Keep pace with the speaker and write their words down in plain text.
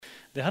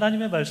네,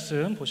 하나님의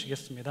말씀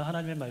보시겠습니다.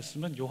 하나님의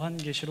말씀은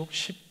요한계시록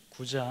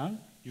 19장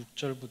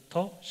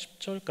 6절부터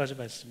 10절까지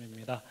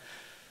말씀입니다.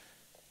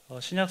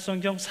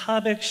 신약성경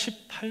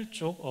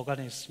 418쪽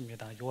어간에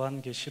있습니다.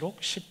 요한계시록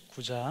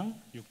 19장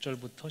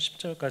 6절부터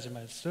 10절까지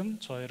말씀,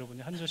 저와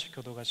여러분이 한 절씩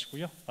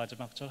교독하시고요,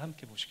 마지막 절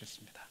함께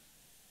보시겠습니다.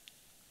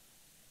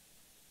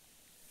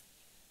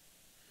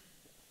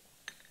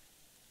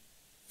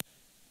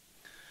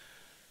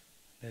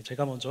 네,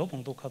 제가 먼저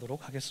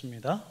봉독하도록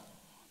하겠습니다.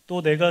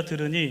 또 내가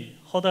들으니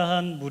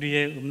허다한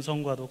무리의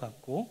음성과도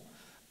같고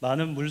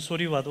많은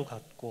물소리와도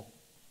같고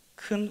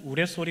큰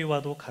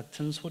우레소리와도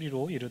같은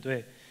소리로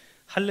이르되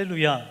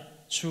할렐루야,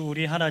 주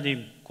우리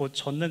하나님 곧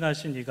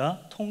전능하신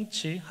이가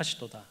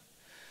통치하시도다.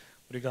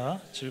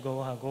 우리가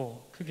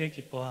즐거워하고 크게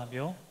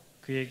기뻐하며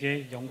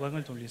그에게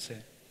영광을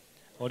돌리세.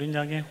 어린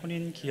양의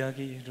혼인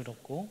기약이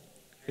이르렀고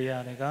그의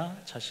아내가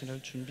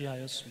자신을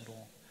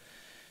준비하였으므로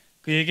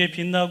그에게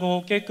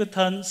빛나고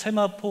깨끗한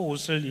세마포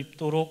옷을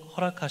입도록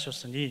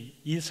허락하셨으니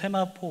이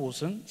세마포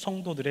옷은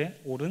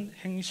성도들의 옳은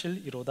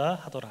행실이로다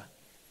하더라.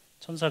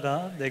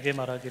 천사가 내게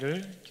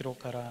말하기를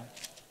기록하라.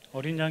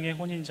 어린 양의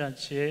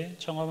혼인잔치에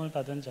청함을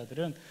받은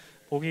자들은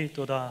복이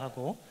있도다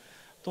하고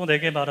또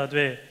내게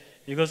말하되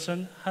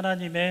이것은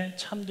하나님의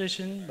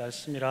참되신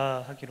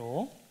말씀이라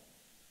하기로.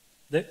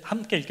 네,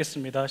 함께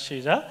읽겠습니다.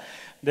 시작.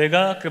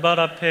 내가 그 발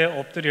앞에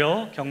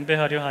엎드려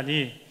경배하려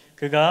하니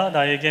그가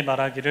나에게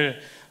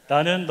말하기를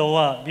나는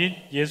너와 및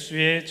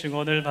예수의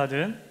증언을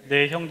받은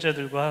내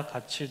형제들과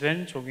같이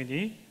된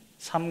종이니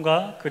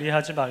삼가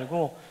그리하지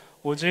말고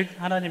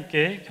오직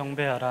하나님께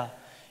경배하라.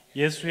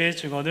 예수의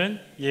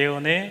증언은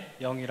예언의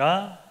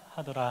영이라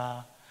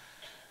하더라.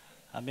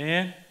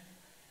 아멘.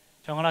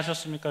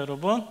 평안하셨습니까,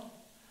 여러분?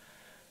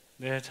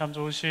 네, 참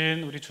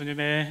좋으신 우리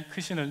주님의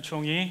크신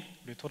은총이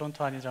우리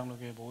토론토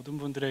한인장로교회 모든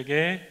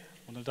분들에게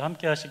오늘도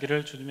함께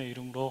하시기를 주님의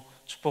이름으로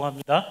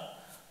축복합니다.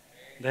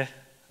 네,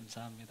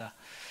 감사합니다.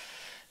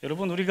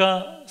 여러분,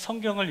 우리가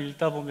성경을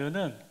읽다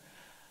보면은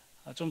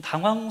좀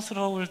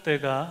당황스러울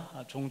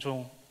때가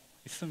종종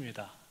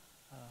있습니다.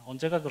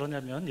 언제가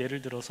그러냐면,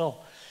 예를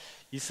들어서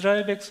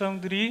이스라엘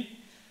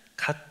백성들이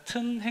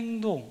같은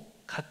행동,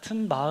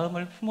 같은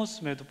마음을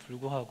품었음에도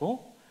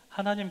불구하고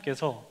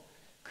하나님께서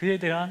그에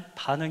대한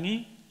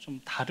반응이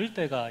좀 다를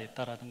때가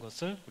있다는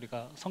것을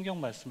우리가 성경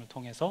말씀을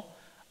통해서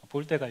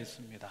볼 때가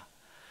있습니다.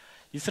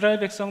 이스라엘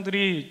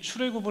백성들이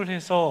출애굽을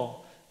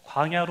해서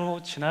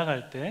광야로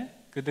지나갈 때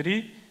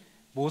그들이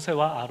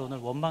모세와 아론을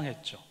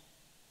원망했죠.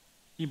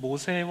 이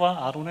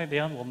모세와 아론에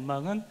대한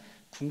원망은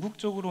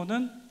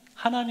궁극적으로는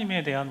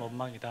하나님에 대한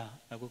원망이다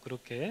라고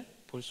그렇게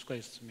볼 수가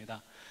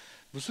있습니다.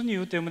 무슨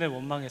이유 때문에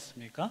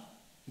원망했습니까?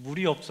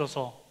 물이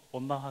없어서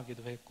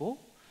원망하기도 했고,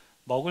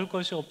 먹을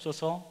것이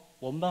없어서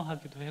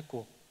원망하기도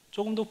했고,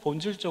 조금 더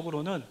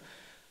본질적으로는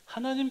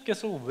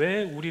하나님께서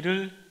왜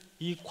우리를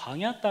이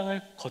광야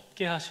땅을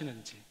걷게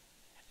하시는지,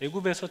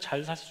 애굽에서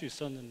잘 살 수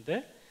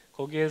있었는데,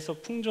 거기에서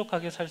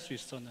풍족하게 살 수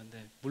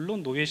있었는데,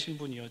 물론 노예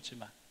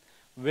신분이었지만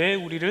왜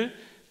우리를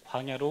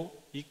광야로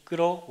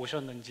이끌어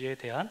오셨는지에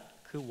대한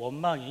그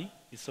원망이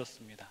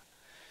있었습니다.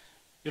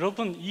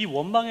 여러분, 이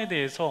원망에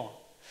대해서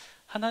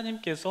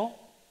하나님께서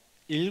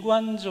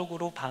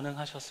일관적으로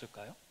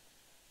반응하셨을까요?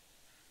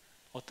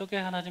 어떻게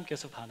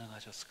하나님께서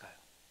반응하셨을까요?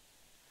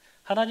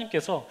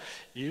 하나님께서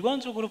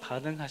일관적으로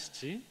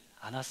반응하시지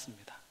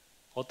않았습니다.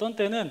 어떤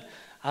때는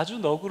아주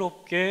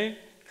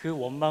너그럽게 그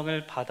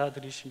원망을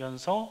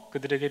받아들이시면서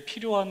그들에게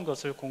필요한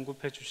것을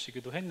공급해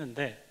주시기도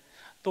했는데,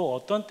 또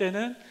어떤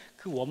때는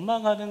그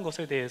원망하는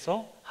것에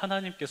대해서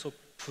하나님께서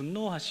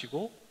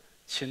분노하시고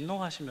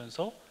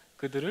진노하시면서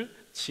그들을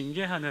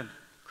징계하는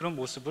그런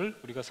모습을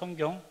우리가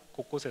성경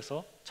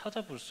곳곳에서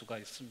찾아볼 수가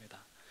있습니다.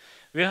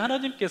 왜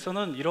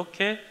하나님께서는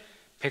이렇게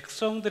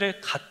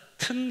백성들의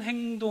같은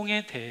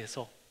행동에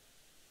대해서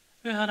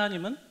왜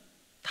하나님은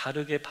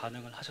다르게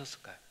반응을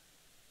하셨을까요?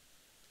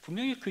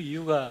 분명히 그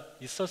이유가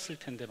있었을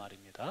텐데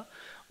말입니다.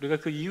 우리가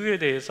그 이유에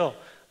대해서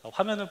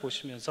화면을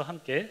보시면서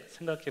함께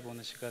생각해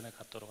보는 시간을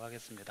갖도록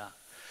하겠습니다.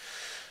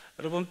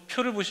 여러분,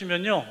 표를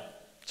보시면요,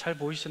 잘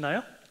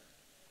보이시나요?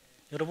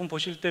 여러분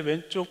보실 때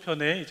왼쪽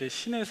편에 이제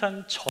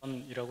시내산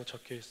전이라고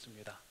적혀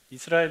있습니다.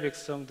 이스라엘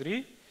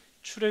백성들이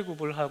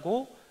출애굽을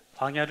하고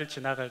광야를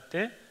지나갈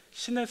때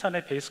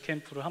시내산에 베이스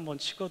캠프를 한번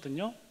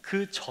치거든요.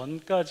 그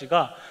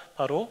전까지가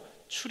바로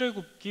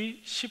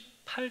출애굽기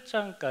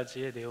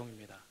 18장까지의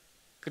내용입니다.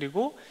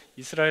 그리고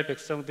이스라엘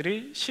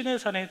백성들이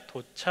시내산에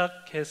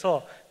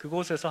도착해서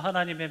그곳에서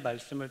하나님의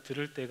말씀을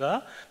들을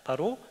때가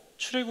바로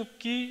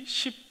출애굽기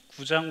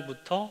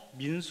 19장부터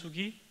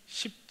민수기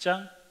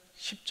 10장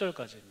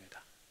 10절까지입니다.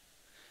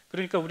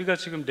 그러니까 우리가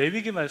지금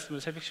레위기 말씀을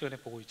새벽 시간에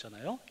보고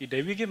있잖아요. 이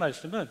레위기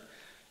말씀은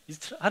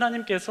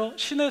하나님께서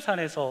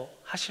시내산에서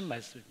하신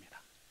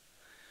말씀입니다.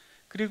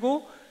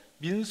 그리고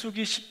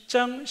민수기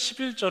 10장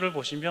 11절을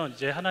보시면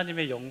이제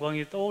하나님의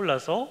영광이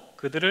떠올라서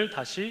그들을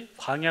다시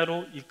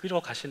광야로 이끌어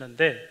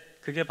가시는데,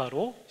 그게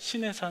바로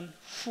시내산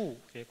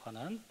후에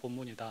관한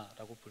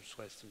본문이다라고 볼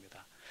수가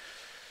있습니다.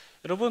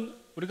 여러분,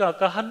 우리가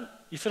아까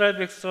이스라엘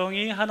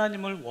백성이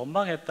하나님을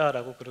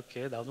원망했다라고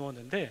그렇게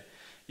나누었는데,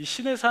 이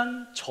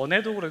시내산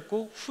전에도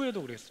그랬고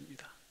후에도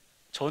그랬습니다.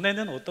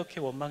 전에는 어떻게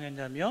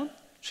원망했냐면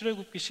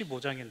출애굽기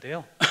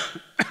 15장인데요.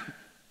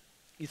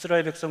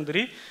 이스라엘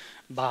백성들이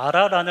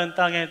마라라는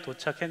땅에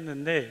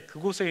도착했는데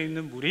그곳에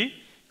있는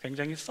물이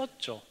굉장히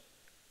썼죠.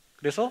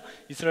 그래서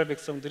이스라엘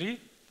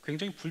백성들이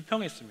굉장히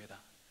불평했습니다.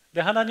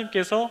 근데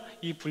하나님께서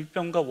이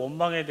불평과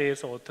원망에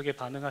대해서 어떻게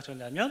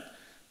반응하셨냐면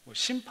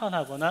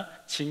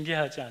심판하거나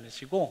징계하지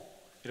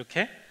않으시고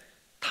이렇게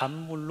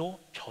단물로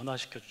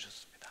변화시켜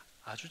주셨습니다.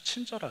 아주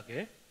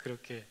친절하게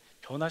그렇게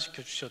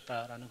변화시켜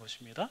주셨다라는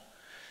것입니다.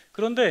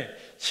 그런데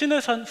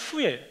시내산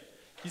후에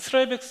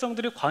이스라엘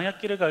백성들이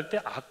광야길을 갈 때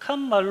악한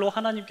말로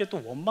하나님께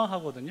또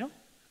원망하거든요.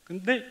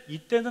 근데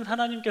이때는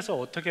하나님께서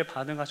어떻게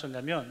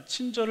반응하셨냐면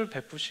친절을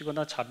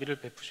베푸시거나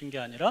자비를 베푸신 게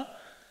아니라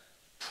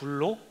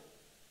불로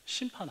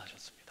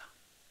심판하셨습니다.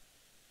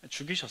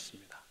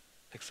 죽이셨습니다,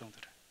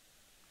 백성들을.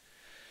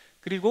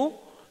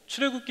 그리고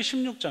출애굽기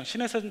 16장,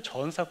 시내산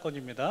전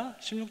사건입니다.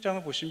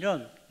 16장을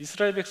보시면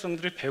이스라엘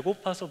백성들이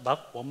배고파서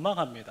막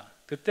원망합니다.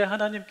 그때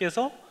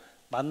하나님께서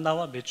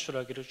만나와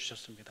메추라기를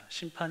주셨습니다.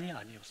 심판이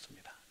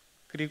아니었습니다.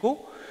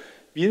 그리고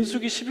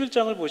민수기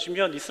 11장을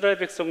보시면 이스라엘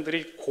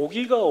백성들이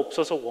고기가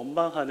없어서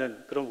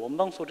원망하는 그런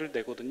원망 소리를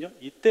내거든요.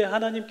 이때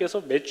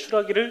하나님께서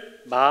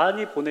메추라기를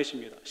많이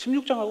보내십니다.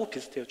 16장하고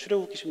비슷해요.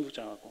 출애굽기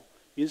 16장하고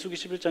민수기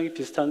 11장이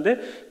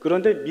비슷한데,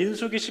 그런데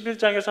민수기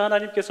 11장에서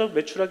하나님께서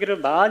메추라기를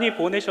많이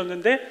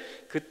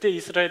보내셨는데 그때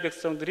이스라엘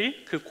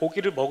백성들이 그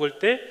고기를 먹을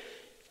때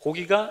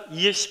고기가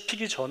이에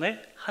씹히기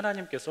전에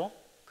하나님께서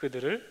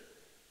그들을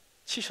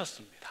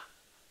치셨습니다.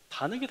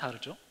 반응이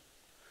다르죠.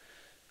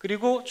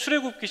 그리고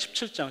출애굽기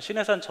 17장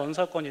시내산 전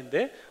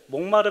사건인데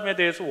목마름에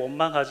대해서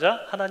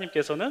원망하자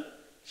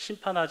하나님께서는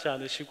심판하지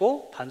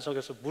않으시고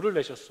반석에서 물을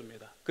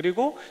내셨습니다.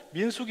 그리고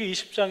민수기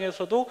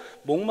 20장에서도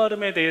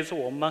목마름에 대해서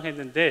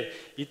원망했는데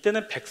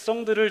이때는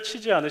백성들을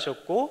치지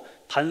않으셨고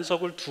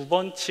반석을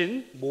 2번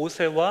친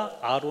모세와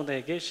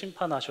아론에게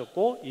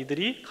심판하셨고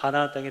이들이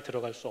가나안 땅에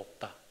들어갈 수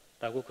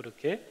없다라고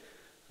그렇게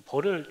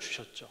벌을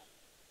주셨죠.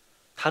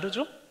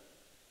 다르죠?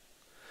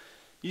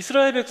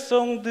 이스라엘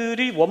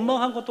백성들이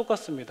원망한 건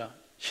똑같습니다.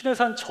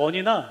 시내산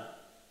전이나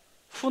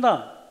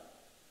후나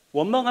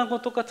원망한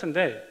건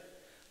똑같은데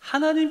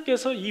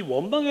하나님께서 이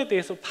원망에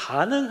대해서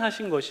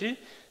반응하신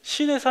것이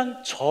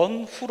시내산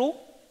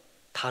전후로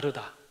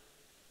다르다라는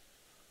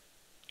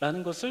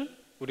것을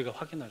우리가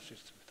확인할 수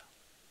있습니다.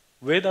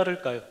 왜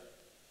다를까요?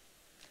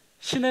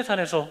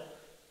 시내산에서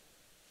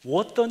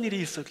어떤 일이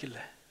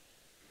있었길래,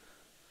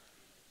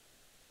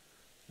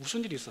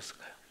 무슨 일이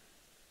있었을까요?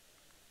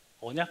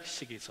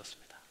 언약식이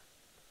있었습니다.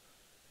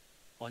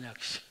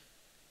 언약식.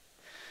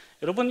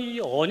 여러분, 이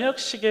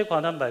언약식에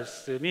관한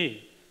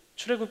말씀이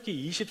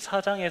출애굽기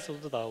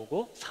 24장에서도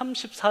나오고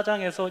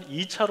 34장에서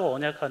 2차로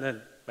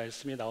언약하는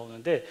말씀이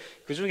나오는데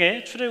그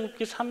중에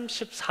출애굽기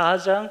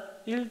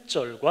 34장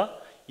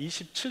 1절과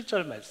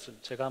 27절 말씀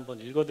제가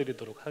한번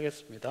읽어드리도록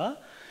하겠습니다.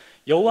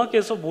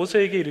 여호와께서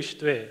모세에게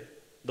이르시되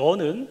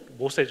너는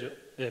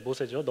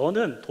모세죠.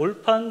 너는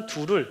돌판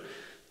둘을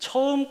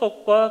처음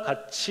것과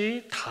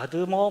같이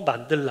다듬어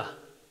만들라.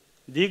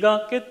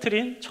 네가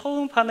깨트린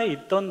처음 판에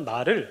있던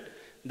말을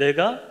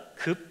내가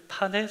그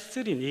판에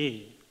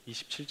쓰리니.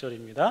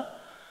 27절입니다.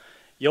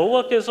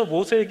 여호와께서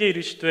모세에게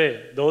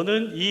이르시되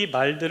너는 이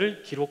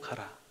말들을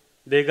기록하라.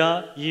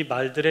 내가 이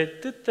말들의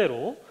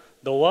뜻대로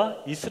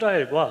너와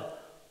이스라엘과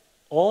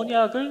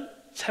언약을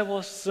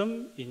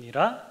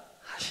세웠음이니라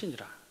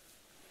하시니라.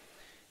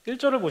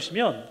 1절을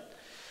보시면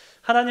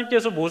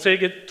하나님께서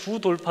모세에게 2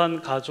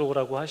 돌판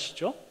가져오라고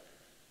하시죠.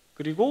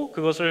 그리고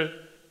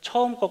그것을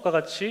처음 것과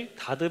같이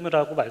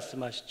다듬으라고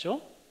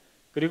말씀하시죠.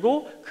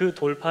 그리고 그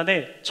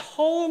돌판에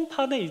처음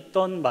판에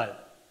있던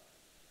말,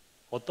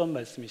 어떤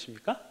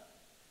말씀이십니까?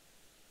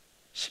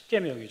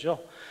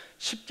 십계명이죠.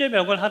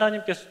 십계명을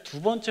하나님께서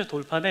 2번째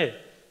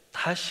돌판에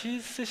다시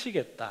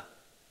쓰시겠다라고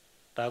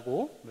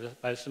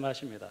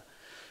말씀하십니다.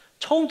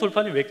 처음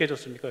돌판이 왜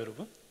깨졌습니까,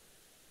 여러분?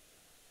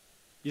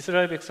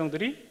 이스라엘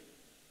백성들이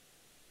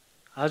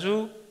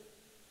아주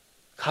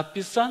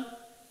값비싼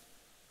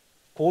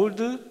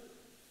골드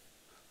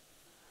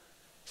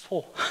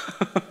소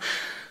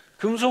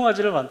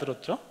금송아지를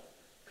만들었죠.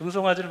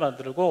 금송아지를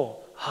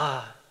만들고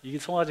이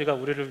송아지가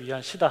우리를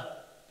위한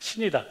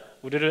신이다.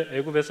 우리를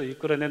애굽에서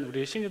이끌어낸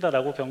우리의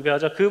신이다라고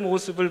경배하자 그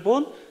모습을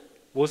본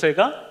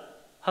모세가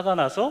화가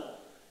나서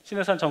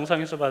시내산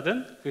정상에서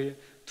받은 그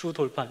 2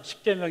 돌판,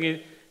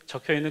 십계명이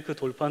적혀있는 그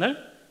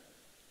돌판을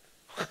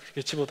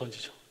이렇게 집어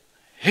던지죠.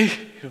 에이!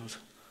 이러면서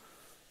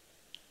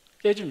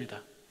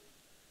깨집니다.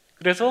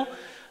 그래서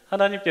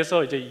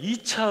하나님께서 이제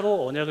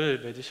 2차로 언약을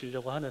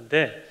맺으시려고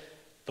하는데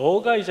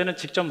너가 이제는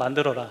직접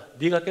만들어라.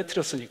 네가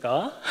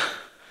깨트렸으니까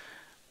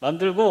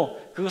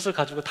만들고 그것을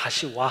가지고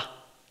다시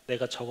와.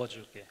 내가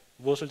적어줄게.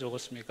 무엇을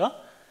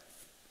적었습니까?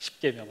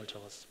 십계명을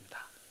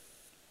적었습니다.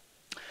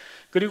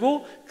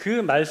 그리고 그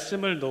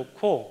말씀을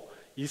놓고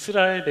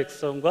이스라엘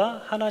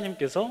백성과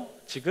하나님께서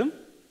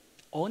지금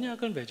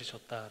언약을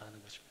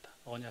맺으셨다라는 것입니다.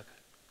 언약을.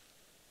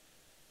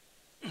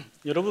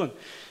 여러분,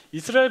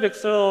 이스라엘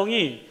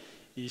백성이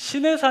이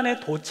시내산에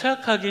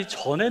도착하기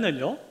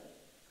전에는요,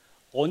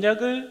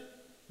 언약을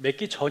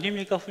맺기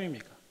전입니까,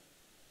 후입니까?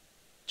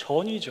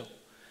 전이죠.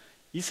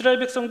 이스라엘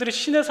백성들이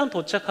시내산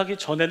도착하기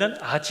전에는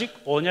아직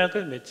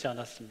언약을 맺지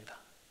않았습니다.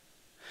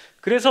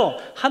 그래서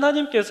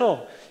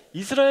하나님께서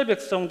이스라엘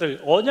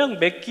백성들, 언약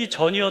맺기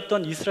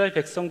전이었던 이스라엘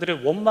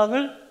백성들의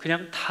원망을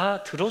그냥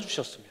다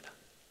들어주셨습니다.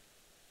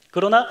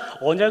 그러나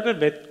언약을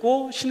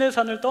맺고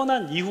시내산을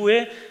떠난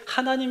이후에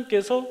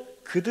하나님께서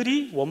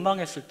그들이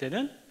원망했을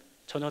때는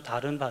전혀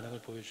다른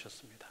반응을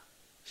보여주셨습니다.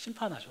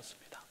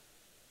 심판하셨습니다.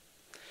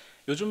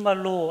 요즘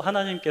말로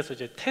하나님께서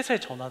이제 태세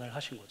전환을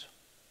하신 거죠.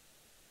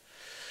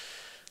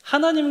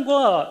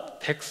 하나님과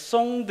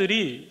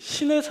백성들이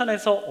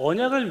시내산에서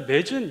언약을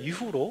맺은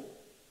이후로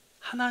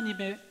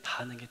하나님의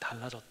반응이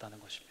달라졌다는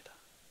것입니다.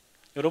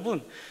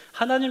 여러분,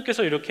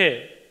 하나님께서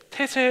이렇게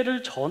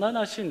태세를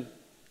전환하신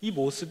이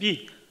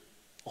모습이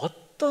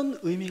어떤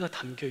의미가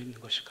담겨 있는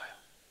것일까요?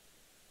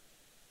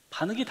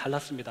 반응이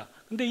달랐습니다.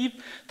 근데 이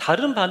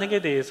다른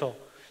반응에 대해서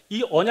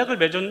이 언약을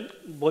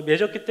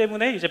맺었기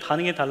때문에 이제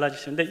반응이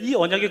달라지시는데, 이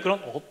언약에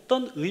그런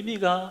어떤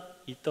의미가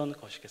있던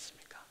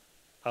것이겠습니까?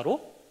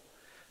 바로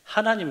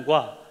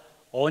하나님과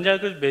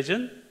언약을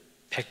맺은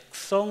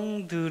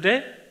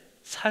백성들의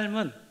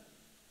삶은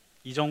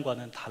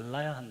이전과는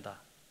달라야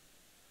한다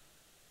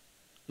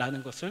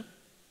라는 것을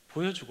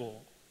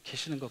보여주고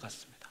계시는 것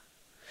같습니다.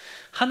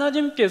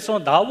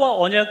 하나님께서 나와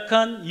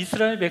언약한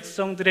이스라엘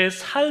백성들의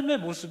삶의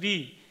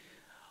모습이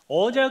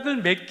언약을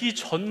맺기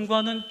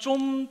전과는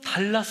좀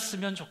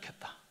달랐으면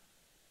좋겠다.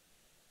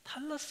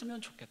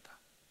 달랐으면 좋겠다.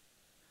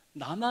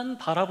 나만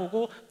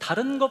바라보고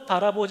다른 것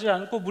바라보지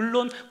않고,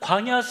 물론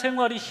광야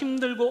생활이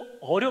힘들고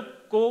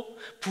어렵고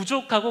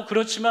부족하고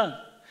그렇지만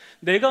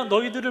내가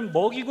너희들을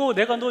먹이고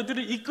내가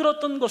너희들을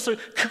이끌었던 것을,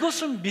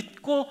 그것을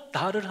믿고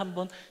나를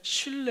한번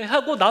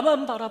신뢰하고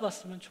나만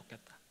바라봤으면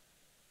좋겠다.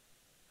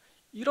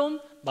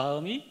 이런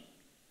마음이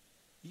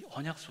이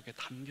언약 속에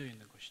담겨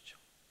있는 것이죠.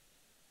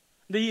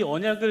 근데 이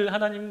언약을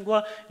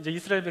하나님과 이제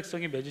이스라엘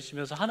백성이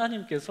맺으시면서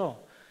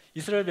하나님께서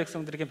이스라엘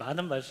백성들에게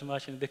많은 말씀을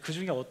하시는데, 그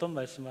중에 어떤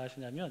말씀을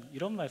하시냐면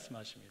이런 말씀을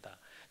하십니다.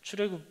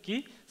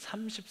 출애굽기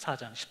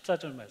 34장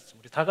 14절 말씀,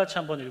 우리 다 같이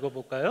한번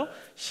읽어볼까요?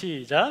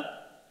 시작.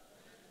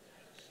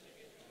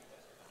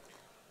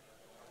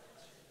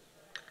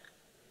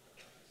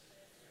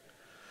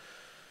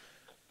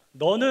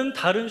 너는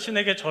다른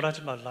신에게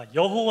절하지 말라.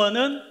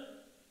 여호와는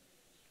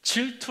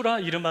질투라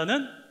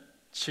이름하는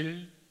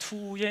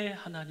질투의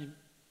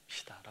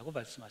하나님이시다 라고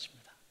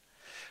말씀하십니다.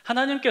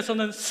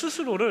 하나님께서는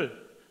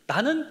스스로를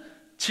나는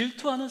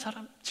질투하는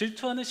사람,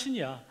 질투하는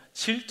신이야,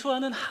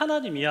 질투하는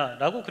하나님이야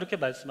라고 그렇게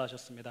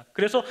말씀하셨습니다.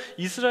 그래서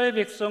이스라엘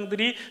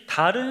백성들이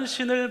다른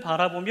신을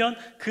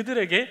바라보면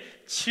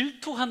그들에게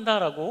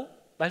질투한다라고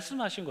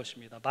말씀하신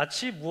것입니다.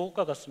 마치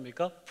무엇과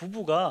같습니까?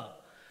 부부가,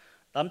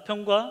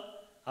 남편과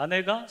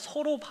아내가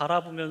서로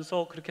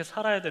바라보면서 그렇게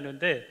살아야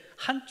되는데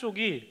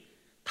한쪽이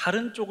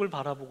다른 쪽을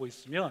바라보고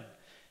있으면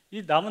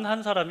이 남은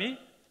한 사람이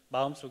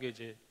마음속에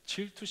이제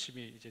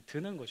질투심이 이제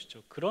드는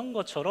것이죠. 그런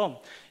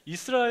것처럼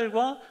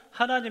이스라엘과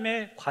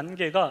하나님의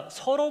관계가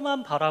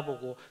서로만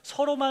바라보고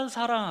서로만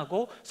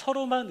사랑하고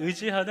서로만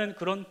의지하는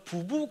그런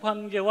부부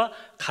관계와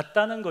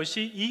같다는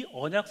것이 이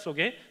언약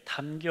속에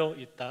담겨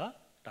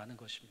있다라는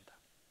것입니다.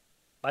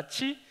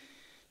 마치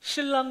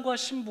신랑과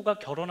신부가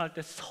결혼할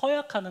때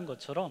서약하는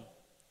것처럼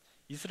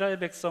이스라엘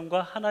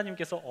백성과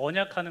하나님께서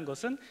언약하는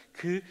것은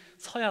그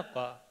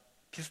서약과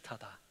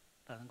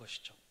비슷하다라는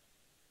것이죠.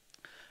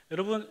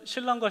 여러분,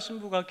 신랑과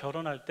신부가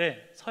결혼할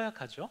때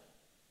서약하죠?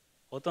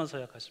 어떤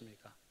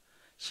서약하십니까?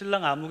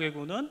 신랑 아무개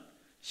군은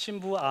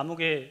신부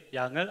아무개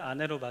양을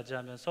아내로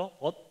맞이하면서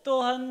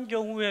어떠한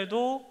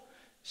경우에도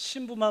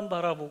신부만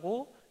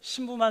바라보고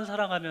신부만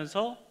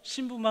사랑하면서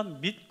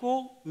신부만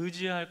믿고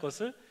의지할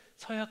것을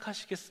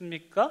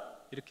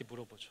서약하시겠습니까? 이렇게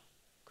물어보죠.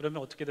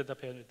 그러면 어떻게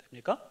대답해야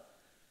됩니까?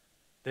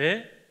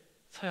 네,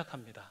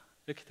 서약합니다.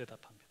 이렇게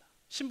대답합니다.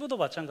 신부도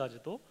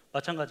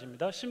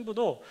마찬가지입니다.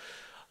 신부도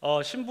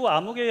신부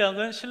아무개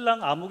양은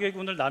신랑 아무개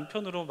군을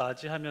남편으로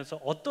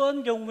맞이하면서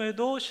어떠한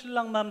경우에도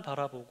신랑만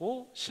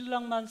바라보고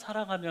신랑만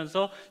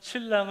사랑하면서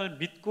신랑을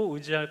믿고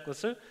의지할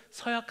것을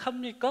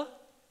서약합니까?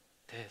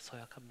 네,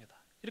 서약합니다.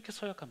 이렇게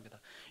서약합니다.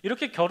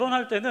 이렇게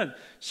결혼할 때는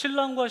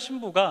신랑과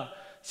신부가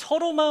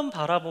서로만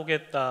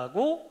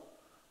바라보겠다고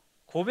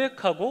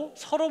고백하고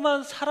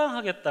서로만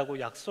사랑하겠다고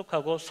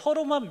약속하고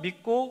서로만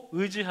믿고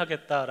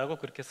의지하겠다라고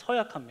그렇게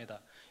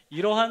서약합니다.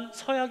 이러한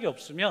서약이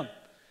없으면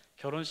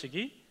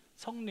결혼식이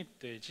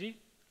성립되지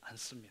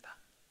않습니다.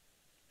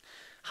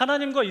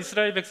 하나님과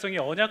이스라엘 백성이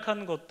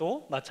언약한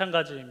것도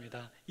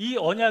마찬가지입니다. 이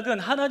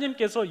언약은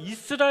하나님께서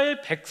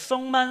이스라엘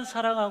백성만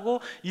사랑하고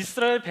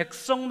이스라엘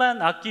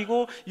백성만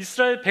아끼고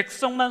이스라엘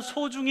백성만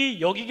소중히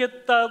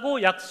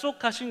여기겠다고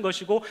약속하신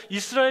것이고,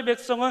 이스라엘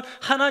백성은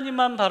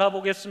하나님만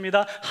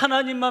바라보겠습니다,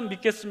 하나님만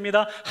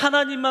믿겠습니다,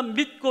 하나님만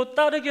믿고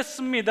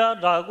따르겠습니다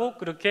라고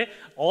그렇게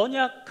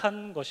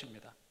언약한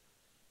것입니다.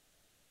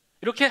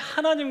 이렇게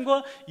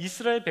하나님과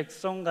이스라엘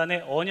백성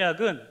간의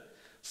언약은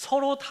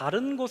서로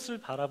다른 것을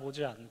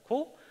바라보지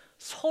않고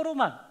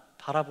서로만,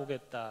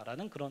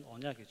 바라보겠다라는 그런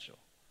언약이죠.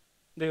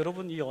 근데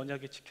여러분, 이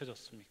언약이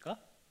지켜졌습니까?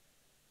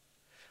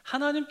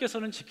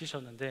 하나님께서는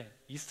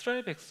지키셨는데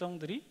이스라엘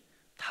백성들이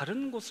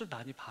다른 곳을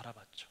많이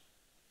바라봤죠.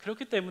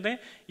 그렇기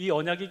때문에 이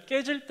언약이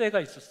깨질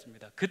때가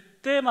있었습니다.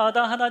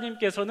 그때마다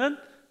하나님께서는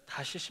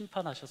다시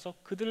심판하셔서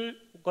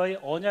그들과의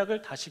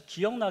언약을 다시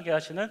기억나게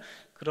하시는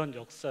그런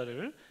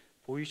역사를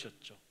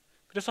보이셨죠.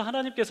 그래서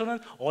하나님께서는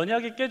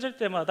언약이 깨질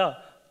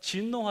때마다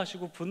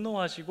진노하시고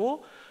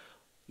분노하시고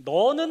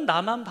너는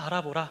나만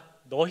바라보라,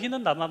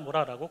 너희는 나만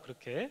보라라고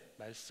그렇게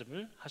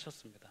말씀을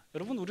하셨습니다.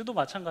 여러분, 우리도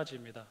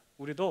마찬가지입니다.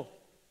 우리도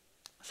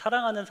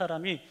사랑하는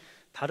사람이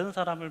다른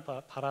사람을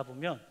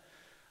바라보면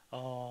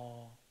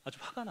아주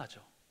화가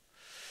나죠.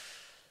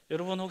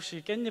 여러분,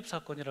 혹시 깻잎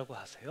사건이라고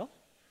아세요?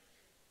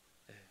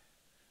 네.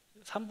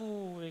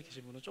 3부에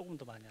계신 분은 조금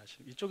더 많이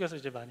아시는, 이쪽에서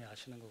이제 많이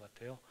아시는 것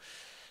같아요.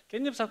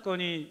 깻잎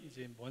사건이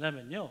이제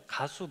뭐냐면요,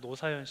 가수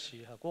노사연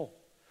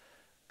씨하고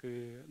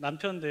그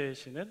남편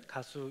되시는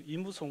가수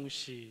이무송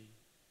씨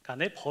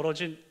간에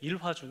벌어진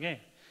일화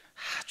중에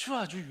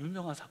아주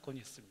유명한 사건이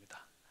있습니다.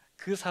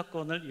 그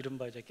사건을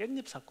이른바 이제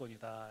깻잎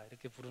사건이다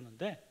이렇게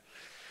부르는데,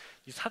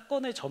 이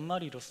사건의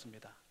전말이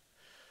이렇습니다.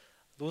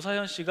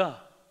 노사연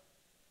씨가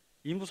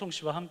이무송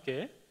씨와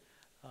함께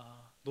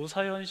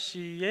노사연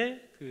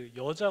씨의 그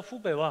여자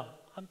후배와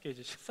함께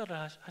이제 식사를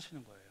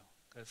하시는 거예요.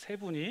 그러니까 세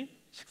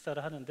분이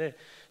식사를 하는데,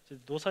 이제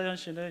노사연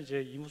씨는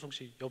이제 이무송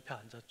씨 옆에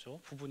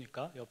앉았죠.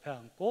 부부니까 옆에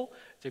앉고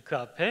이제 그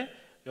앞에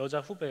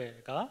여자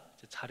후배가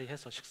이제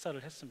자리해서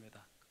식사를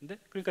했습니다. 근데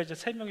그러니까 이제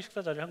세 명이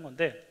식사 자리를 한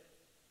건데,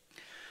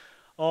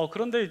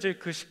 그런데 이제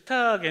그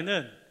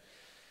식탁에는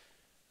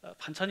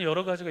반찬이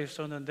여러 가지가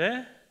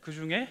있었는데 그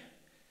중에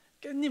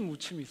깻잎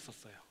무침이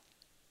있었어요.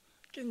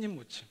 깻잎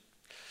무침.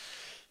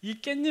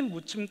 이 깻잎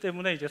무침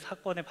때문에 이제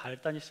사건의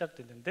발단이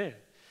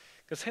시작됐는데,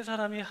 그 세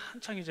사람이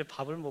한창 이제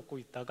밥을 먹고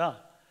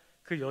있다가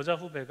그 여자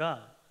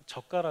후배가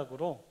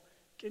젓가락으로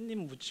깻잎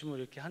무침을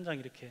이렇게 한 장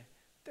이렇게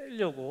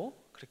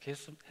떼려고 그렇게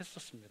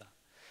했었습니다.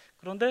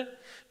 그런데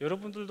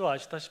여러분들도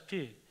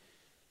아시다시피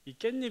이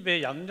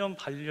깻잎에 양념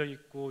발려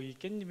있고 이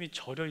깻잎이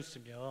절여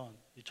있으면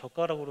이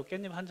젓가락으로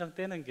깻잎 한 장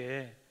떼는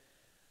게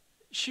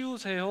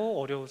쉬우세요?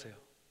 어려우세요?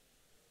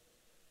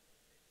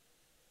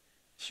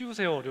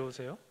 쉬우세요?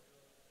 어려우세요?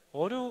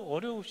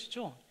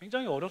 어려우시죠?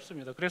 굉장히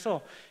어렵습니다.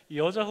 그래서 이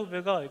여자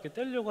후배가 이렇게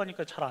떼려고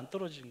하니까 잘 안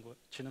떨어지는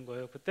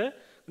거예요.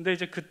 근데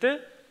이제 그때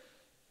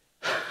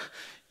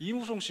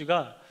이무송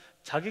씨가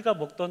자기가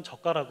먹던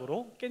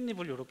젓가락으로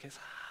깻잎을 이렇게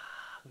싹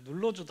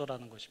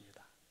눌러주더라는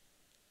것입니다.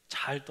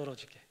 잘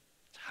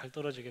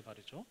떨어지게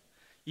말이죠.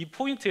 이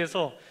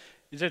포인트에서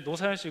이제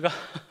노사연 씨가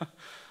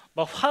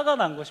막 화가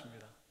난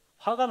것입니다.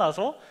 화가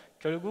나서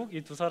결국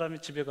이 두 사람이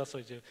집에 가서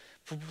이제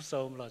부부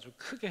싸움을 아주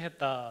크게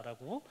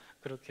했다라고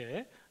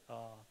그렇게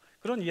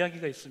그런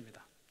이야기가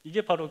있습니다.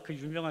 이게 바로 그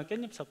유명한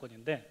깻잎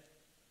사건인데,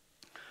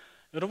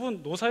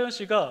 여러분, 노사연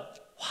씨가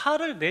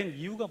화를 낸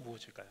이유가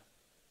무엇일까요?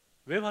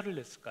 왜 화를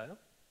냈을까요?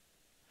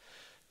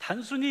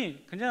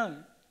 단순히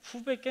그냥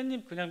후배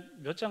깻잎 그냥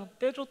몇 장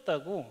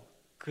떼줬다고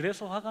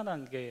그래서 화가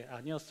난 게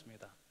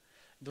아니었습니다.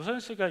 노사연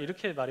씨가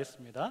이렇게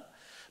말했습니다.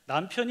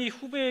 남편이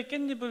후배의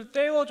깻잎을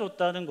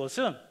떼어줬다는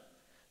것은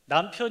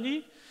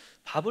남편이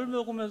밥을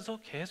먹으면서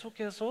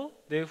계속해서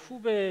내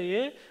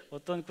후배의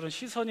어떤 그런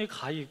시선이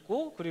가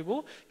있고,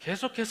 그리고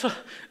계속해서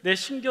내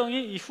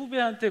신경이 이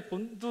후배한테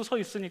곤두서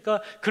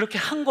있으니까 그렇게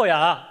한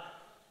거야.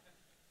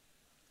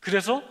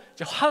 그래서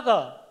이제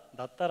화가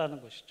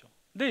났다라는 것이죠.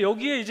 근데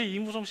여기에 이제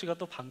이무송 씨가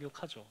또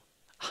반격하죠.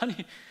 아니,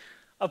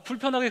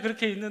 불편하게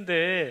그렇게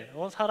있는데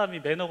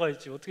사람이 매너가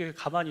있지 어떻게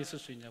가만히 있을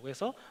수 있냐고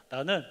해서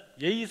나는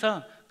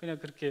예의상 그냥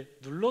그렇게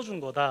눌러준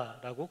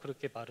거다라고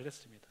그렇게 말을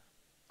했습니다.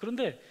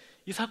 그런데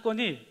이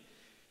사건이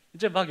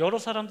이제 막 여러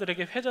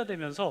사람들에게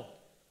회자되면서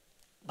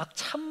막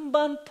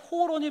찬반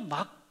토론이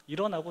막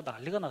일어나고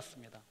난리가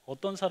났습니다.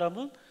 어떤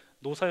사람은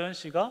노사연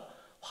씨가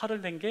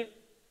화를 낸 게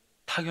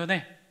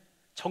당연해,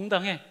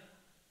 정당해,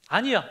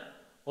 아니야.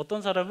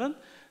 어떤 사람은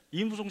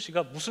이무송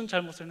씨가 무슨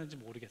잘못을 했는지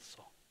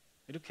모르겠어.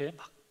 이렇게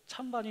막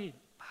찬반이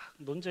막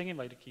논쟁이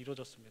막 이렇게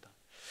이루어졌습니다.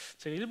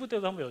 제가 1부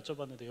때도 한번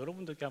여쭤봤는데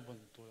여러분들께 한번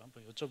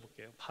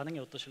여쭤볼게요. 반응이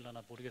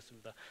어떠실려나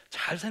모르겠습니다.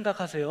 잘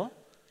생각하세요.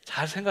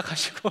 잘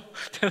생각하시고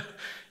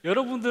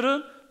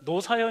여러분들은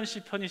노사연 씨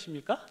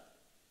편이십니까?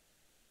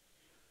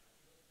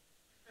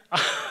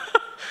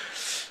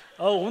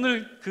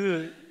 오늘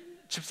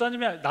그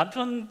집사님이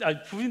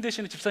부인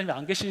되시는 집사님이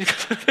안 계시니까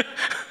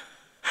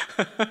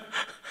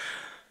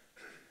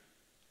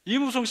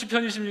이무송 씨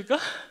편이십니까?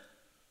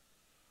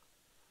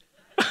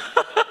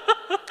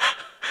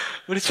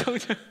 우리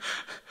청년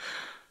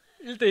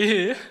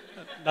 1대1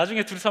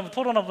 나중에 둘이서 한번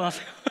토론 한번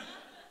하세요.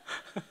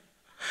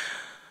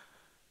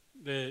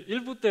 네,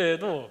 1부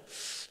때에도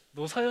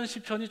노사연 씨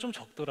편이 좀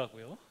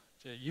적더라고요.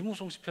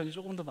 이무송 씨 편이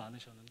조금 더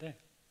많으셨는데,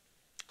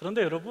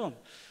 그런데 여러분,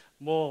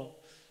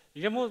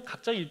 이게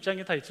각자의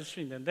입장이 다 있을 수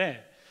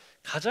있는데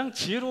가장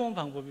지혜로운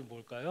방법이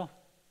뭘까요?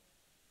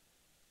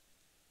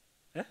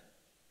 네?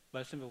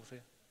 말씀해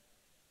보세요.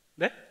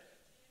 네?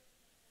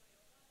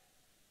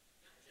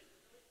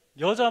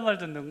 여자 말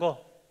듣는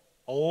거.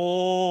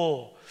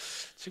 오,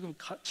 지금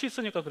같이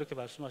있으니까 그렇게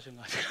말씀하시는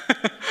거 아니에요?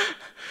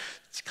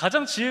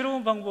 가장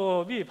지혜로운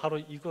방법이 바로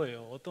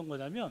이거예요. 어떤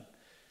거냐면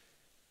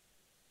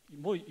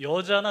뭐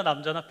여자나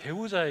남자나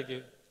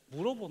배우자에게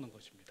물어보는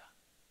것입니다.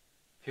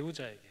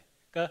 배우자에게.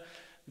 그러니까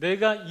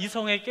내가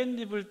이성의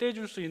깻잎을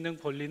떼줄 수 있는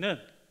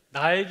권리는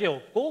나에게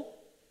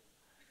없고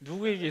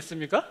누구에게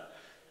있습니까?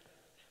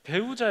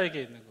 배우자에게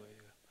있는 거예요.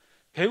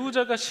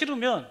 배우자가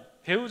싫으면,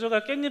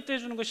 배우자가 깻잎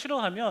떼주는 거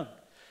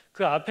싫어하면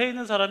그 앞에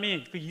있는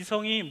사람이, 그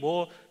이성이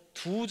뭐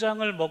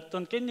 2장을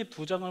먹든 깻잎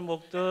 2장을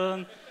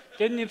먹든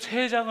깻잎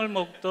 3장을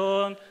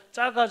먹든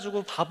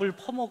짜가지고 밥을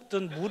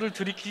퍼먹든 물을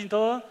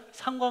들이키든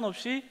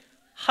상관없이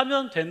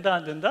하면 된다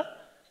안 된다?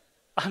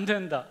 안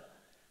된다.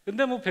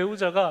 근데 뭐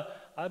배우자가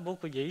뭐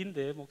그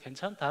예인데 뭐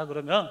괜찮다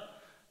그러면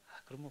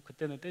그럼 뭐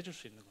그때는 떼줄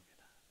수 있는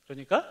겁니다.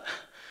 그러니까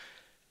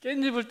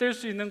깻잎을 뗄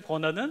수 있는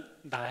권한은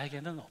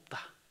나에게는 없다.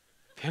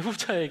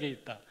 배우자에게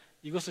있다.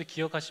 이것을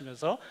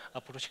기억하시면서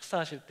앞으로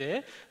식사하실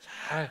때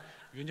잘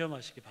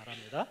유념하시기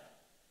바랍니다.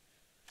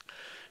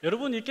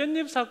 여러분, 이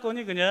깻잎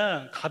사건이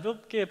그냥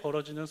가볍게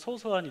벌어지는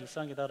소소한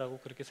일상이다라고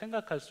그렇게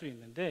생각할 수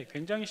있는데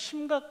굉장히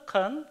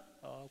심각한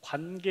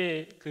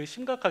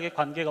심각하게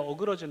관계가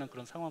어그러지는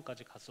그런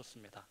상황까지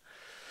갔었습니다.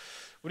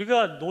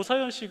 우리가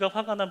노사연 씨가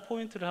화가 난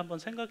포인트를 한번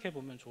생각해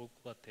보면 좋을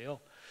것 같아요.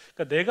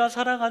 그러니까 내가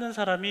사랑하는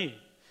사람이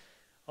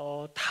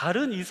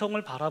다른 이성을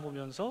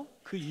바라보면서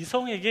그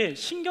이성에게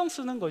신경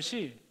쓰는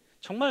것이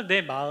정말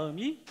내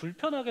마음이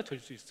불편하게 될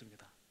수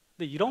있습니다.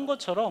 근데 이런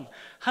것처럼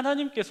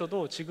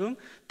하나님께서도 지금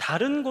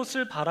다른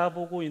곳을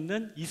바라보고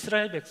있는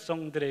이스라엘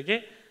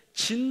백성들에게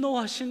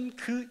진노하신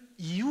그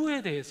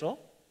이유에 대해서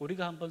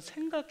우리가 한번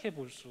생각해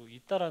볼 수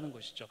있다는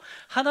것이죠.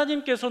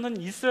 하나님께서는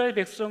이스라엘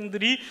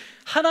백성들이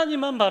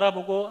하나님만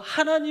바라보고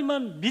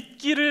하나님만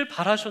믿기를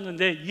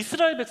바라셨는데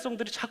이스라엘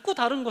백성들이 자꾸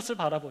다른 것을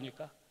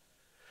바라보니까,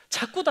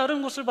 자꾸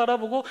다른 것을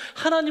바라보고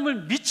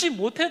하나님을 믿지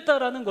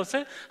못했다라는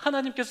것에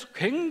하나님께서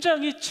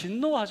굉장히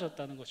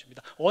진노하셨다는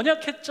것입니다.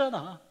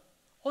 언약했잖아,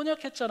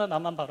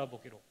 나만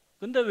바라보기로.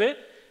 근데 왜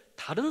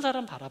다른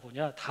사람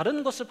바라보냐,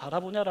 다른 것을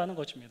바라보냐라는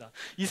것입니다.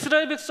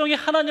 이스라엘 백성이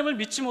하나님을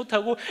믿지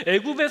못하고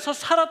애굽에서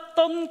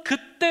살았던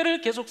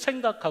그때를 계속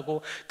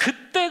생각하고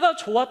그때가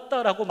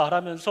좋았다라고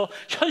말하면서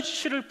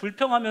현실을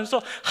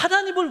불평하면서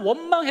하나님을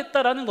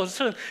원망했다라는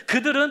것은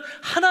그들은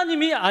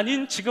하나님이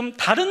아닌 지금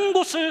다른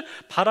곳을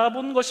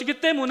바라본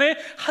것이기 때문에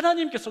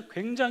하나님께서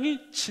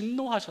굉장히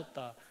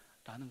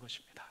진노하셨다라는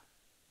것입니다.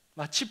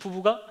 마치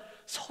부부가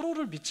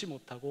서로를 믿지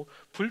못하고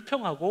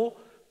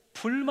불평하고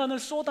불만을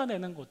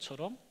쏟아내는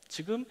것처럼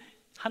지금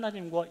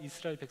하나님과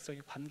이스라엘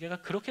백성의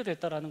관계가 그렇게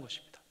됐다라는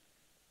것입니다.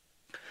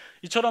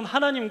 이처럼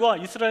하나님과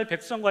이스라엘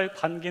백성과의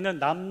관계는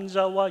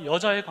남자와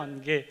여자의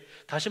관계,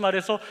 다시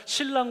말해서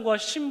신랑과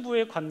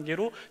신부의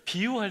관계로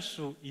비유할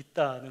수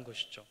있다는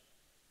것이죠.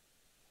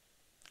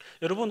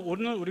 여러분,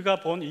 오늘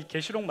우리가 본 이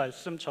계시록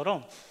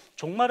말씀처럼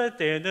종말의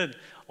때에는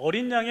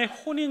어린 양의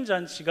혼인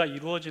잔치가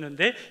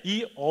이루어지는데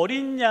이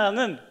어린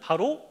양은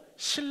바로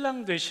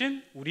신랑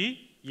되신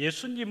우리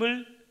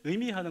예수님을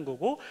의미하는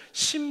거고,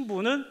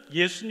 신부는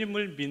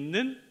예수님을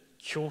믿는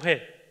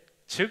교회,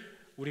 즉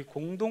우리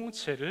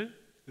공동체를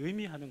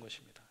의미하는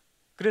것입니다.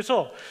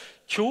 그래서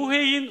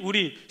교회인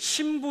우리,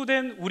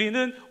 신부된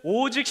우리는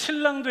오직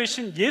신랑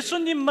되신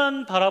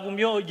예수님만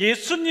바라보며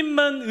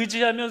예수님만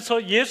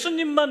의지하면서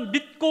예수님만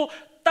믿고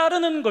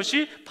따르는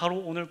것이 바로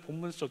오늘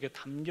본문 속에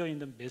담겨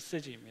있는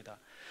메시지입니다.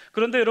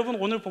 그런데 여러분,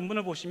 오늘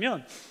본문을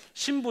보시면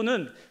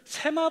신부는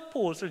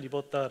세마포 옷을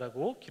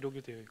입었다라고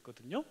기록이 되어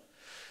있거든요.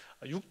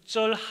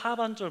 6절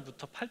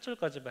하반절부터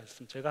 8절까지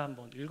말씀 제가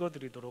한번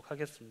읽어드리도록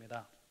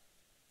하겠습니다.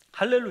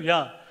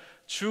 할렐루야,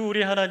 주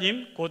우리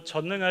하나님 곧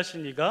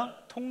전능하신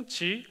이가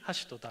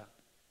통치하시도다.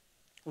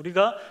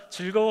 우리가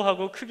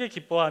즐거워하고 크게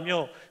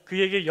기뻐하며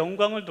그에게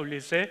영광을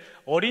돌리세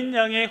어린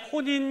양의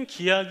혼인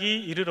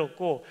기약이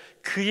이르렀고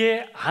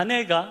그의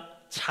아내가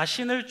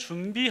자신을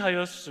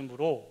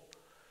준비하였으므로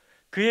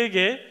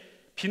그에게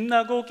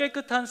빛나고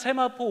깨끗한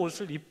세마포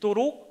옷을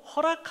입도록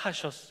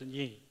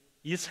허락하셨으니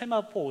이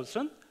세마포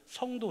옷은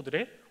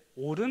성도들의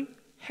옳은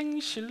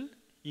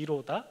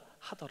행실이로다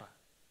하더라.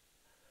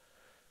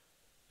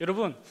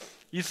 여러분,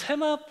 이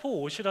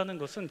세마포 옷이라는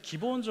것은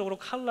기본적으로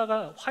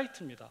컬러가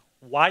화이트입니다.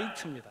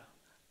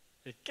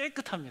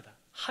 깨끗합니다.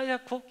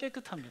 하얗고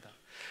깨끗합니다.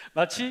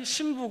 마치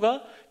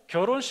신부가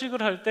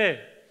결혼식을 할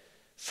때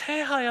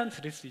새하얀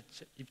드레스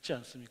입지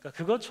않습니까?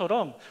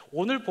 그것처럼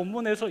오늘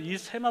본문에서 이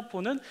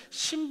세마포는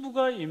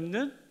신부가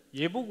입는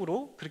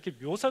예복으로 그렇게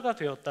묘사가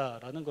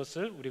되었다라는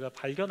것을 우리가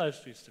발견할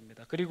수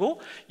있습니다. 그리고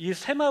이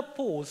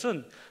세마포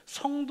옷은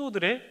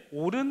성도들의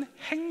옳은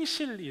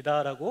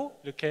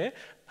행실이다라고 이렇게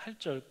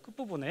 8절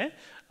끝부분에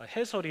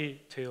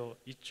해설이 되어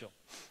있죠.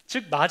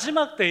 즉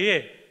마지막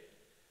때에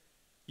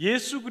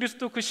예수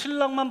그리스도 그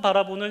신랑만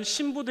바라보는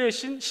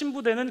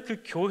신부되는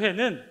그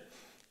교회는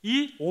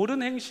이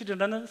옳은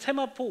행실이라는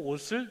세마포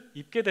옷을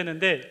입게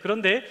되는데,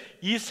 그런데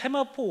이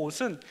세마포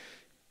옷은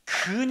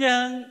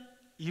그냥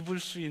입을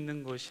수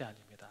있는 것이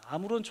아닙니다.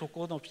 아무런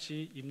조건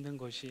없이 입는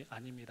것이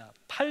아닙니다.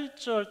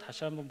 8절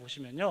다시 한번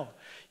보시면요,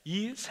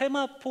 이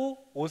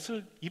세마포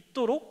옷을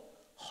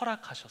입도록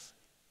허락하셨어요.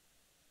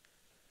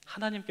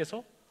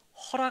 하나님께서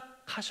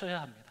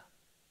허락하셔야 합니다.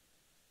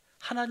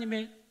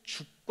 하나님의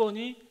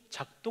주권이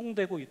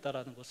작동되고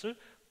있다는 것을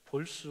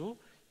볼 수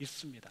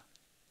있습니다.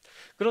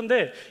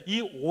 그런데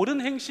이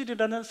옳은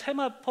행실이라는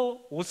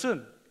세마포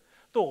옷은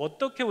또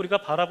어떻게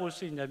우리가 바라볼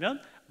수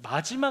있냐면,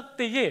 마지막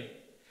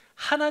때에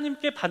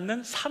하나님께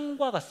받는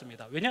상과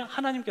같습니다. 왜냐?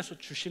 하나님께서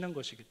주시는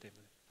것이기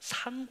때문에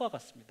상과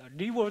같습니다.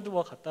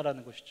 리워드와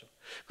같다라는 것이죠.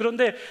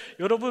 그런데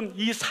여러분,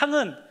 이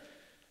상은,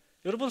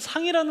 여러분,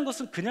 상이라는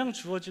것은 그냥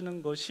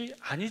주어지는 것이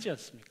아니지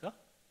않습니까?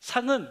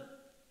 상은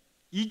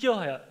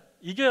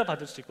이겨야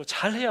받을 수 있고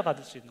잘해야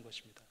받을 수 있는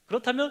것입니다.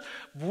 그렇다면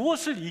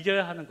무엇을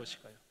이겨야 하는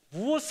것일까요?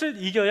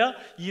 무엇을 이겨야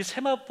이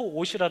세마포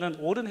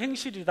옷이라는 옳은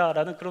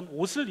행실이다라는 그런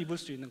옷을 입을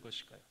수 있는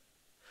것일까요?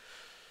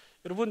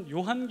 여러분,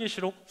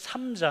 요한계시록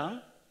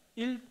 3장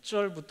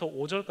 1절부터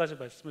 5절까지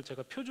말씀을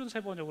제가 표준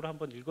세번역으로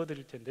한번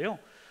읽어드릴 텐데요,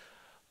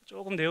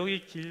 조금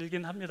내용이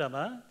길긴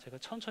합니다만 제가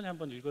천천히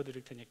한번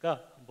읽어드릴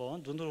테니까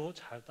한번 눈으로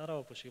잘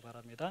따라와 보시기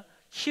바랍니다.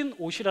 흰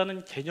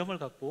옷이라는 개념을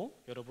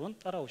갖고 여러분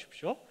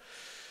따라오십시오.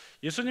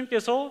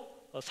 예수님께서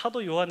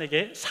사도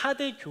요한에게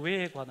 4대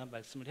교회에 관한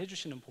말씀을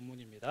해주시는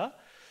본문입니다.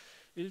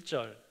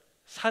 1절,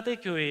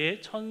 4대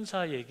교회의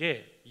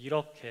천사에게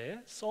이렇게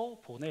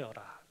써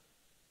보내어라.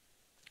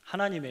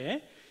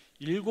 하나님의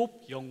 7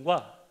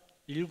 영과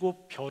 7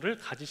 별을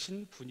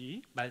가지신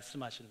분이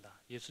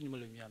말씀하신다.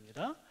 예수님을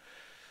의미합니다.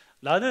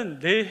 나는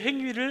내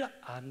행위를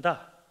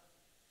안다.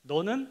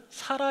 너는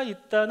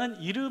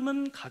살아있다는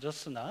이름은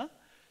가졌으나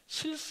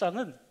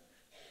실상은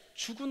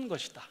죽은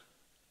것이다.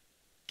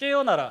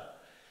 깨어나라.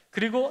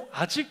 그리고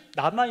아직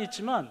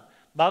남아있지만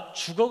막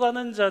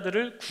죽어가는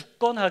자들을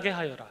굳건하게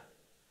하여라.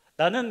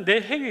 나는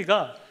내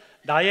행위가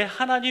나의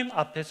하나님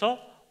앞에서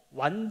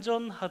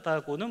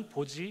완전하다고는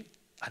보지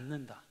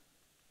않는다.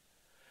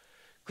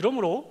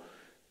 그러므로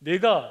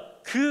내가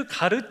그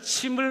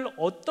가르침을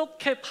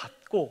어떻게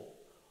받고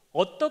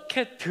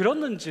어떻게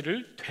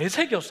들었는지를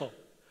되새겨서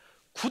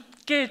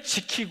굳게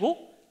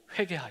지키고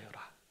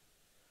회개하여라.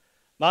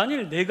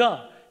 만일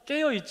내가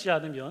깨어있지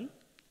않으면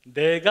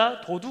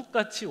내가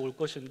도둑같이 올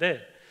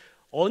것인데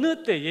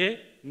어느 때에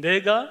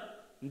내가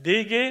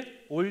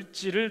내게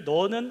올지를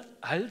너는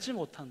알지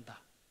못한다.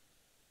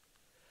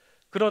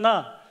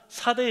 그러나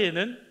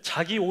사대에는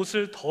자기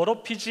옷을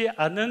더럽히지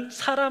않은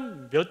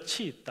사람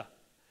몇이 있다.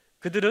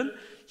 그들은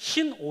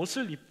흰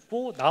옷을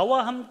입고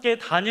나와 함께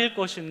다닐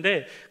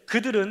것인데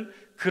그들은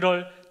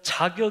그럴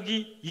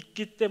자격이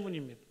있기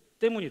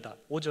때문이다.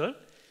 5절,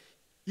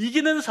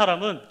 이기는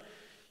사람은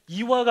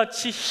이와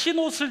같이 흰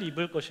옷을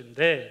입을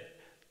것인데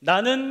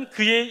나는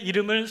그의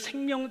이름을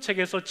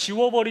생명책에서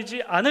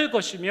지워버리지 않을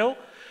것이며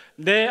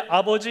내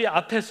아버지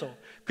앞에서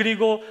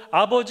그리고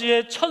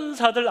아버지의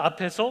천사들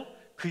앞에서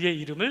그의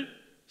이름을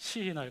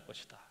시인할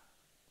것이다.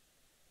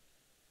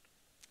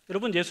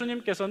 여러분,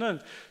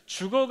 예수님께서는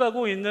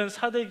죽어가고 있는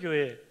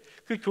사대교회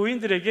그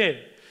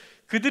교인들에게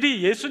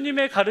그들이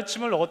예수님의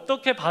가르침을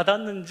어떻게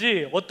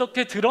받았는지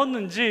어떻게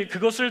들었는지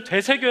그것을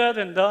되새겨야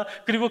된다.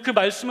 그리고 그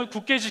말씀을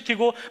굳게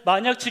지키고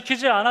만약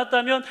지키지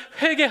않았다면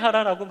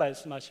회개하라라고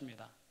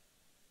말씀하십니다.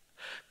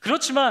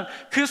 그렇지만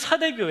그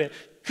사대교회,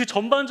 그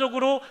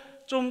전반적으로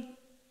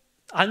좀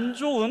안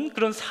좋은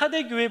그런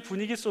사대교회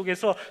분위기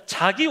속에서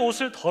자기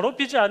옷을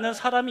더럽히지 않는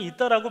사람이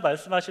있다라고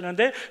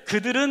말씀하시는데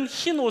그들은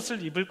흰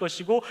옷을 입을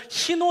것이고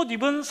흰 옷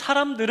입은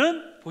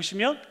사람들은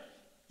보시면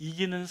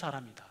이기는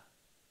사람이다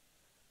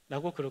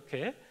라고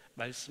그렇게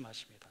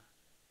말씀하십니다.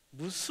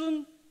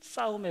 무슨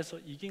싸움에서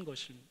이긴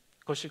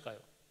것일까요?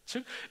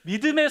 즉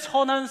믿음의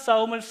선한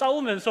싸움을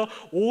싸우면서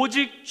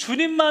오직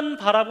주님만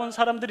바라본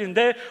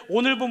사람들인데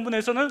오늘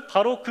본문에서는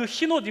바로 그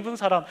흰옷 입은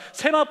사람,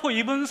 세마포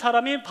입은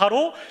사람이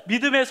바로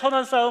믿음의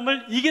선한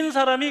싸움을 이긴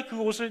사람이 그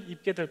옷을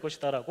입게 될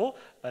것이다 라고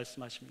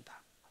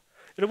말씀하십니다.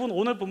 여러분,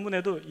 오늘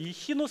본문에도 이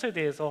흰옷에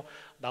대해서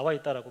나와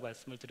있다라고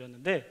말씀을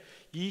드렸는데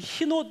이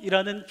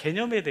흰옷이라는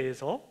개념에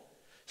대해서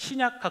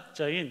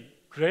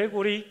신약학자인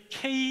그레고리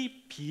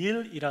K.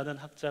 빌이라는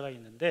학자가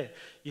있는데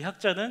이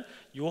학자는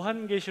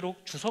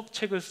요한계시록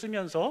주석책을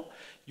쓰면서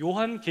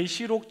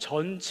요한계시록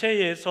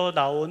전체에서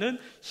나오는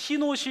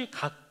흰옷이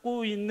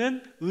갖고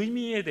있는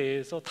의미에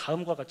대해서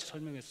다음과 같이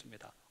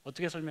설명했습니다.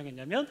 어떻게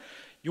설명했냐면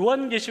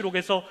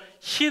요한계시록에서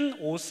흰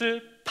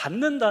옷을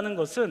받는다는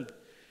것은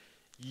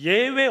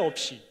예외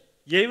없이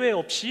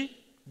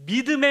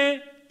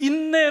믿음의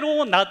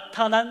인내로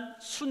나타난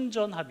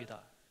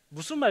순전함이다.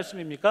 무슨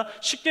말씀입니까?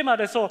 쉽게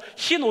말해서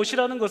흰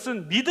옷이라는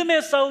것은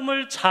믿음의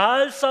싸움을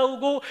잘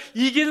싸우고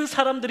이긴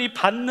사람들이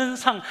받는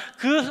상,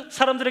 그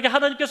사람들에게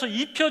하나님께서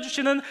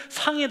입혀주시는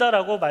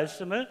상이다라고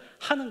말씀을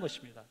하는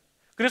것입니다.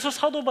 그래서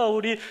사도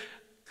바울이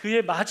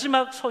그의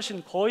마지막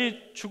서신,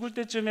 거의 죽을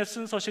때쯤에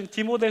쓴 서신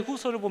디모데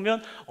후서를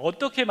보면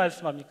어떻게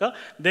말씀합니까?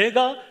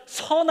 내가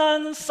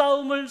선한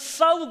싸움을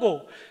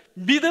싸우고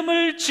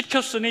믿음을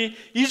지켰으니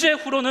이제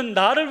후로는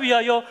나를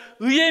위하여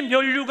의의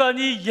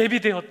면류관이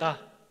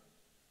예비되었다,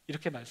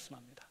 이렇게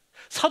말씀합니다.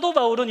 사도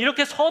바울은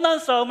이렇게 선한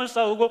싸움을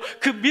싸우고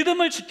그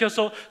믿음을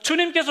지켜서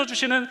주님께서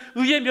주시는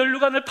의의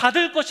면류관을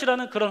받을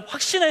것이라는 그런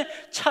확신에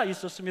차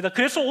있었습니다.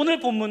 그래서 오늘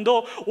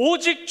본문도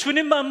오직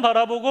주님만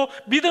바라보고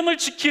믿음을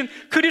지킨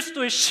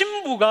그리스도의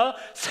신부가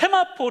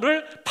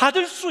세마포를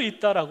받을 수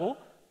있다라고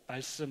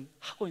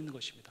말씀하고 있는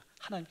것입니다.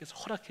 하나님께서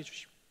허락해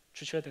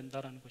주셔야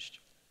된다는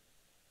것이죠.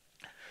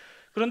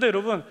 그런데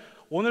여러분,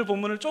 오늘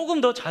본문을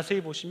조금 더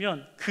자세히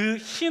보시면 그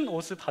흰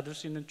옷을 받을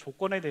수 있는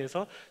조건에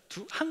대해서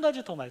한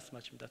가지 더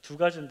말씀하십니다. 두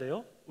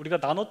가지인데요, 우리가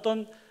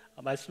나눴던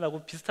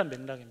말씀하고 비슷한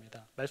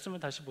맥락입니다. 말씀을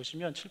다시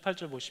보시면 7,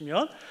 8절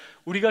보시면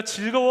우리가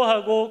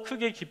즐거워하고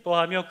크게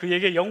기뻐하며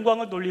그에게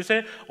영광을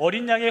돌리세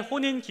어린 양의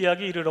혼인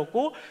기약이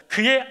이르렀고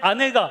그의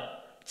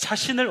아내가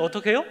자신을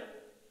어떻게 해요?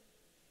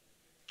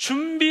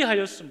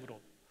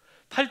 준비하였으므로.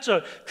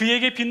 8절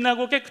그에게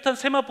빛나고 깨끗한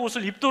세마포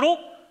옷을 입도록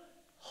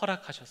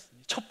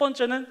허락하셨으니. 첫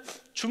번째는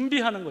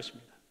준비하는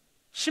것입니다.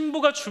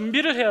 신부가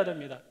준비를 해야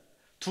됩니다.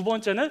 두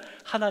번째는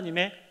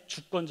하나님의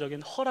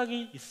주권적인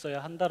허락이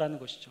있어야 한다라는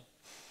것이죠.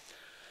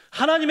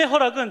 하나님의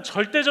허락은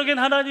절대적인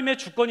하나님의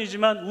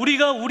주권이지만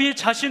우리가 우리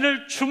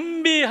자신을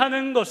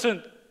준비하는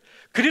것은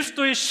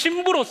그리스도의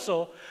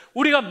신부로서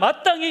우리가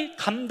마땅히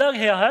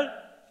감당해야 할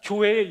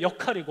교회의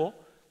역할이고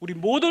우리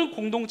모든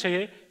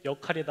공동체의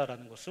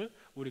역할이다라는 것을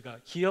우리가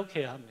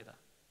기억해야 합니다.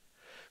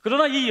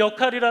 그러나 이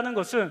역할이라는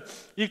것은,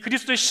 이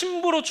그리스도의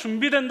신부로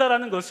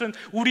준비된다라는 것은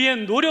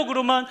우리의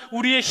노력으로만,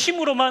 우리의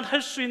힘으로만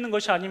할 수 있는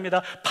것이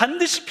아닙니다.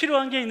 반드시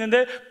필요한 게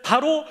있는데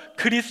바로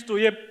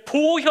그리스도의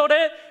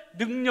보혈의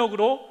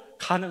능력으로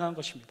가능한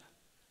것입니다.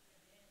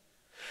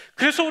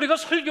 그래서 우리가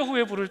설교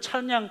후에 부를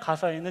찬양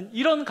가사에는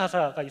이런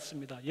가사가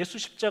있습니다. 예수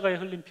십자가에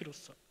흘린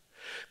피로써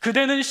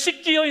그대는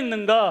씻기어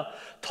있는가?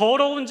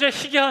 더러운 죄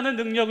희게 하는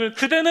능력을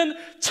그대는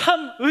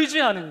참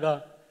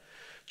의지하는가?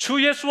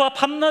 주 예수와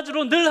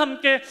밤낮으로 늘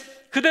함께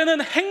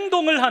그대는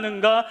행동을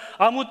하는가?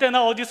 아무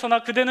때나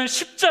어디서나 그대는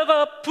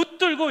십자가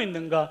붙들고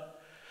있는가?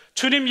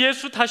 주님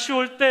예수 다시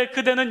올 때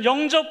그대는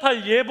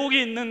영접할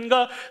예복이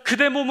있는가?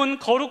 그대 몸은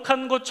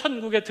거룩한 곳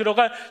천국에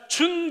들어갈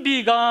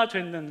준비가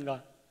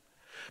됐는가?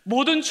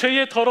 모든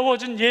죄에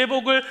더러워진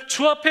예복을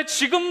주 앞에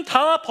지금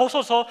다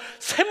벗어서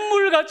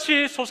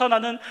샘물같이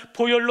솟아나는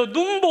보혈로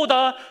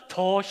눈보다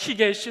더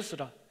희게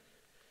씻으라.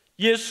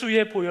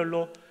 예수의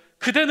보혈로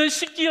그대는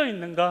씻기어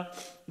있는가?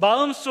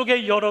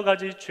 마음속에 여러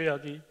가지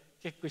죄악이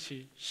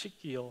깨끗이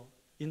씻기어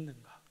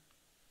있는가?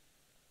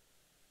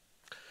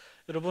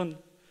 여러분,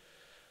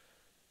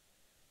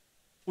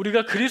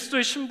 우리가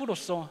그리스도의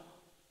신부로서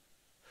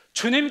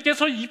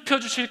주님께서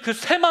입혀주실 그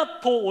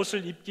세마포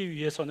옷을 입기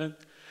위해서는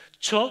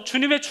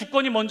주님의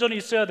주권이 먼저는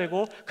있어야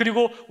되고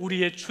그리고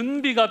우리의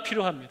준비가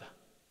필요합니다.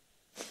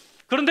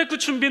 그런데 그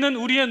준비는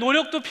우리의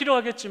노력도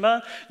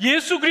필요하겠지만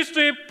예수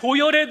그리스도의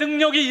보혈의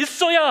능력이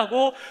있어야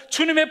하고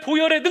주님의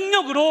보혈의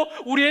능력으로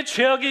우리의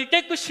죄악이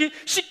깨끗이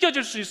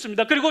씻겨질 수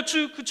있습니다. 그리고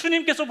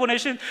주님께서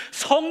보내신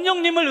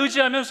성령님을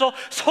의지하면서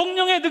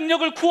성령의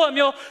능력을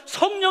구하며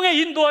성령의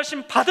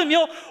인도하심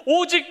받으며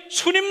오직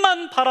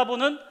주님만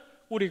바라보는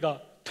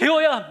우리가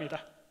되어야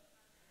합니다.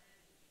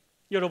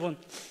 여러분,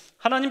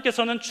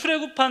 하나님께서는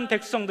출애굽한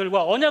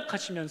백성들과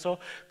언약하시면서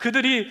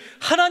그들이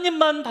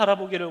하나님만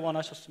바라보기를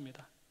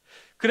원하셨습니다.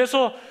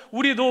 그래서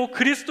우리도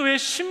그리스도의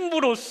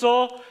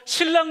신부로서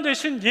신랑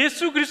되신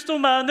예수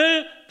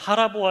그리스도만을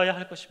바라보아야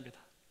할 것입니다.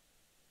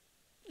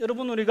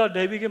 여러분, 우리가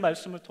레위기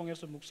말씀을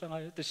통해서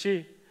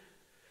묵상하였듯이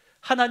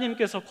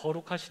하나님께서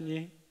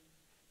거룩하시니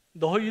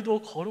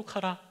너희도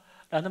거룩하라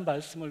라는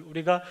말씀을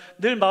우리가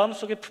늘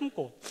마음속에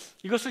품고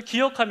이것을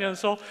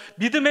기억하면서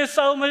믿음의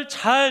싸움을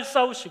잘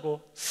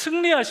싸우시고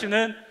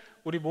승리하시는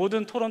우리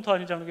모든 토론토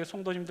한인장로교회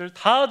성도님들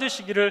다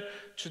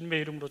되시기를 주님의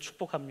이름으로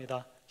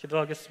축복합니다.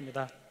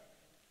 기도하겠습니다.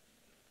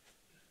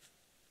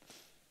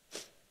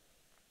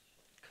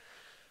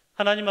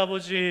 하나님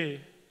아버지,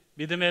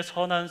 믿음의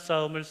선한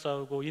싸움을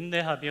싸우고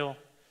인내하며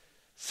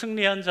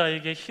승리한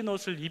자에게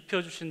흰옷을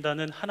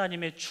입혀주신다는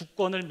하나님의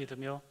주권을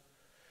믿으며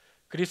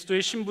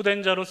그리스도의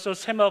신부된 자로서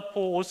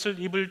세마포 옷을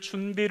입을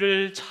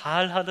준비를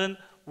잘하는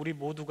우리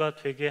모두가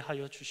되게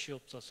하여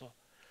주시옵소서.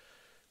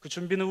 그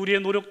준비는 우리의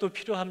노력도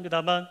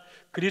필요합니다만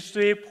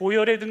그리스도의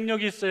보혈의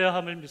능력이 있어야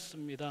함을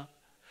믿습니다.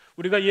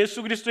 우리가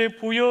예수 그리스도의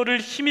보혈을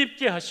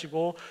힘입게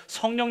하시고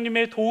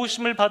성령님의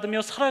도우심을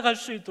받으며 살아갈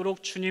수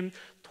있도록 주님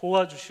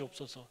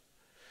도와주시옵소서.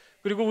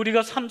 그리고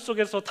우리가 삶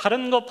속에서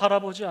다른 것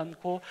바라보지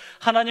않고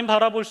하나님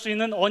바라볼 수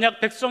있는 언약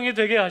백성이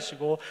되게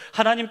하시고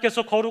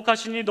하나님께서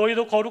거룩하시니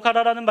너희도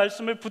거룩하라라는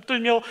말씀을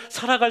붙들며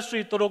살아갈 수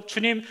있도록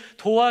주님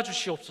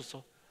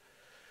도와주시옵소서.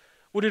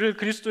 우리를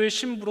그리스도의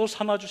신부로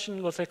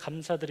삼아주신 것에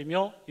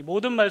감사드리며 이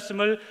모든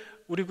말씀을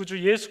우리 구주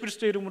예수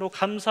그리스도의 이름으로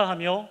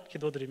감사하며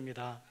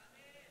기도드립니다.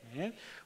 네.